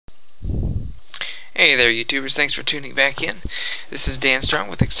Hey there YouTubers, thanks for tuning back in. This is Dan Strong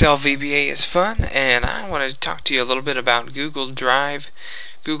with Excel VBA is Fun, and I want to talk to you a little bit about Google Drive,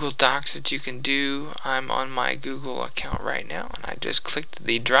 Google Docs that you can do. I'm on my Google account right now, and I just clicked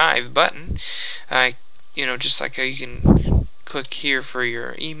the Drive button. Just like how you can click here for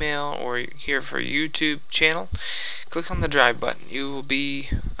your email or here for your YouTube channel. Click on the Drive button. You will be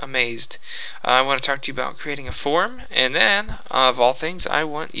amazed. I want to talk to you about creating a form, and then, of all things, I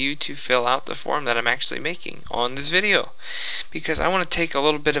want you to fill out the form that I'm actually making on this video, because I want to take a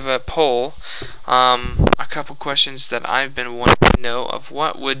little bit of a poll, a couple questions that I've been wanting to know of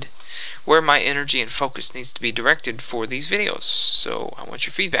where my energy and focus needs to be directed for these videos. So I want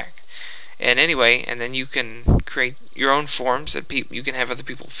your feedback. And then you can create your own forms that you can have other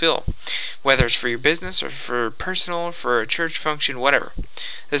people fill, whether it's for your business or for personal, for a church function, whatever.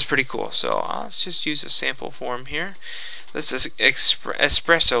 That's pretty cool. So let's just use a sample form here. This is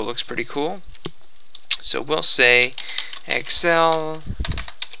espresso looks pretty cool. So we'll say Excel.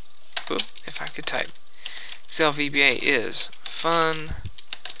 If I could type, Excel VBA is fun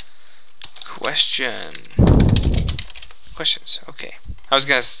questions. Okay. I was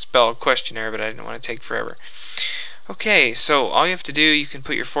going to spell a questionnaire, but I didn't want to take forever. Okay, so all you have to do, you can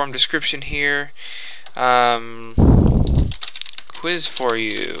put your form description here. Quiz for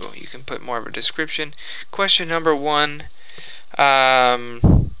you. You can put more of a description. Question number 1.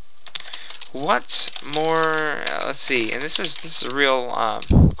 What's more? Let's see. And this is a real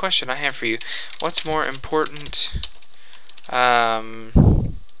question I have for you. What's more important? In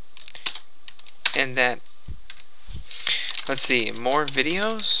that. Let's see, more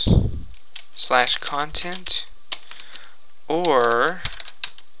videos / content, or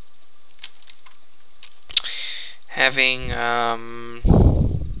having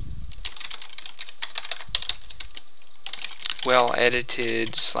well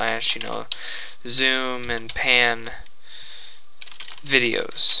edited / zoom and pan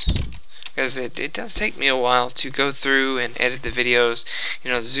videos. Because it does take me a while to go through and edit the videos,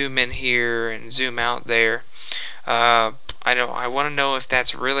 zoom in here and zoom out there. I want to know if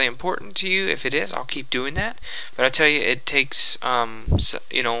that's really important to you. If it is, I'll keep doing that. But I tell you, it takes,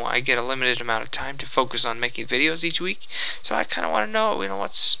 I get a limited amount of time to focus on making videos each week. So I kind of want to know,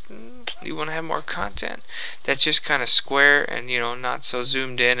 you want to have more content that's just kind of square and, not so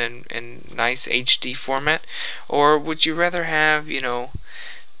zoomed in and nice HD format? Or would you rather have,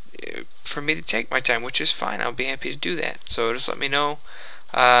 for me to take my time, which is fine. I'll be happy to do that. So just let me know.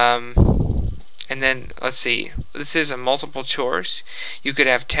 And then, let's see, this is a multiple choice. You could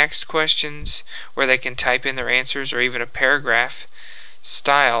have text questions where they can type in their answers, or even a paragraph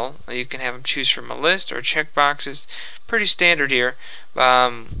style. You can have them choose from a list or check boxes. Pretty standard here.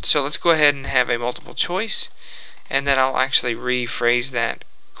 So let's go ahead and have a multiple choice, and then I'll actually rephrase that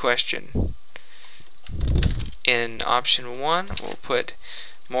question. In option 1, we'll put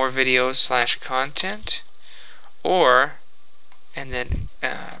more videos / content, or, and then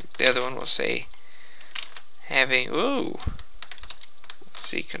the other one will say having, let's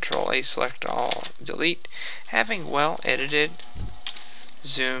see, Control A, select all, delete, having well edited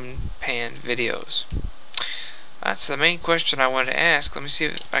zoom pan videos. That's the main question I wanted to ask. Let me see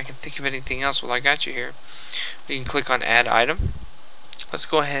if I can think of anything else while I got you here. You can click on add item. Let's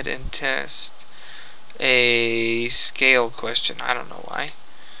go ahead and test a scale question. I don't know why.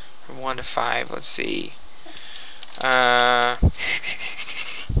 From 1 to 5, let's see.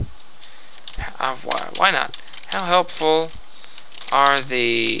 Why not? How helpful are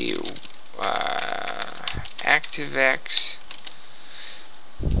the ActiveX?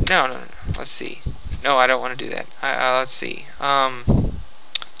 No. Let's see. No, I don't want to do that. Let's see.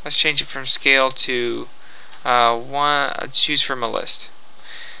 Let's change it from scale to choose from a list.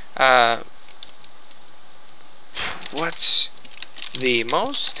 What's the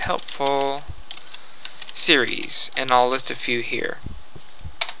most helpful series? And I'll list a few here.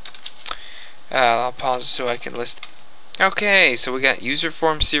 I'll pause so I can list. Okay, so we got user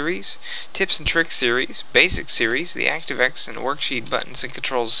form series, tips and tricks series, basic series, the ActiveX and worksheet buttons and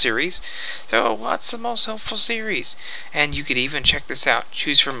controls series. So what's the most helpful series? And you could even check this out,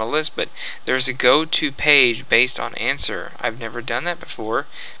 choose from a list, but there's a go-to page based on answer. I've never done that before,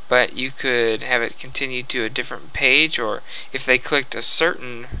 but you could have it continue to a different page, or if they clicked a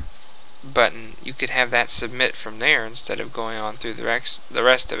certain button, you could have that submit from there instead of going on through the rest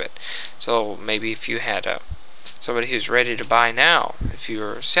of it. So maybe if you had somebody who's ready to buy now, if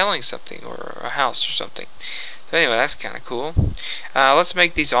you're selling something or a house or something. So anyway, that's kind of cool. Let's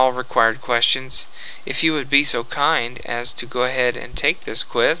make these all required questions. If you would be so kind as to go ahead and take this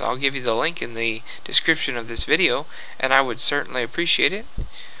quiz, I'll give you the link in the description of this video, and I would certainly appreciate it.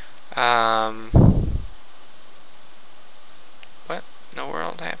 in the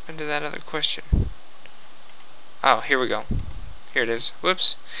world happened to that other question? Oh, here we go. Here it is.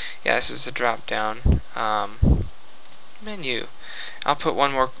 Whoops. Yeah, this is the drop down menu. I'll put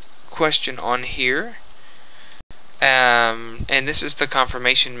one more question on here. And this is the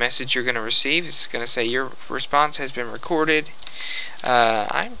confirmation message you're going to receive. It's going to say your response has been recorded.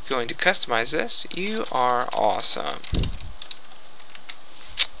 I'm going to customize this. You are awesome.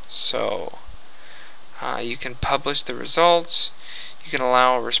 So you can publish the results. You can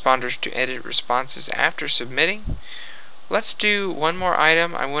allow responders to edit responses after submitting. Let's do one more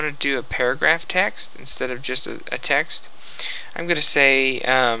item. I want to do a paragraph text instead of just a text. I'm going to say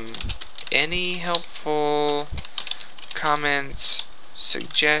any helpful comments,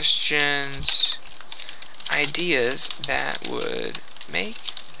 suggestions, ideas that would make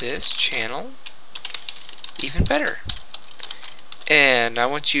this channel even better. And I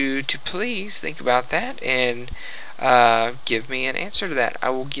want you to please think about that and give me an answer to that. I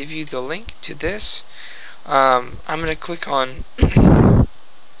will give you the link to this. I'm going to click on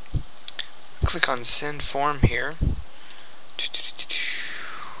send form here.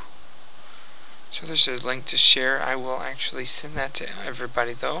 So there's a link to share. I will actually send that to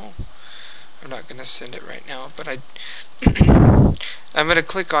everybody though. I'm not going to send it right now, but I'm going to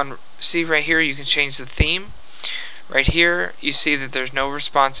click on, see right here you can change the theme. Right here you see that there's no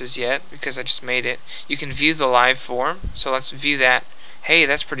responses yet because I just made it. You can view the live form, so let's view that. Hey,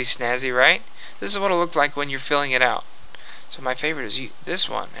 that's pretty snazzy, right? This is what it'll look like when you're filling it out. So my favorite is this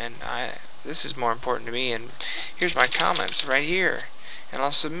one, and this is more important to me, and here's my comments right here, and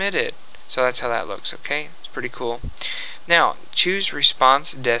I'll submit it. So that's how that looks, okay? It's pretty cool. Now, choose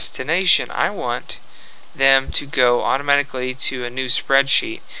response destination. I want them to go automatically to a new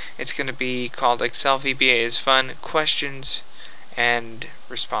spreadsheet. It's going to be called Excel VBA is Fun. Questions and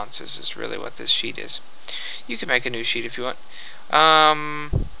responses is really what this sheet is. You can make a new sheet if you want.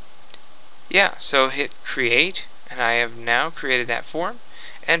 Yeah, so hit create, and I have now created that form.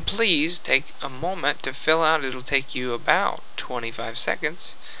 And please take a moment to fill out. It'll take you about 25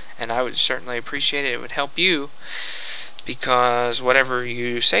 seconds. And I would certainly appreciate it. It would help you because whatever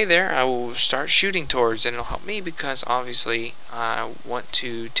you say there, I will start shooting towards, and it'll help me because obviously I want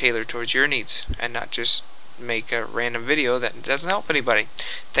to tailor towards your needs and not just make a random video that doesn't help anybody.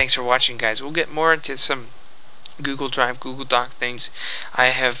 Thanks for watching, guys. We'll get more into some Google Drive, Google Doc things. I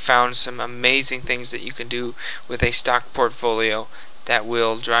have found some amazing things that you can do with a stock portfolio that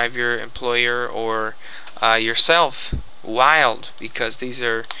will drive your employer or yourself wild, because these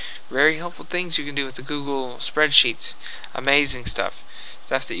are very helpful things you can do with the Google spreadsheets. Amazing stuff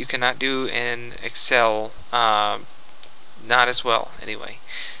that you cannot do in Excel, not as well anyway.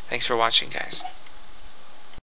 Thanks for watching, guys.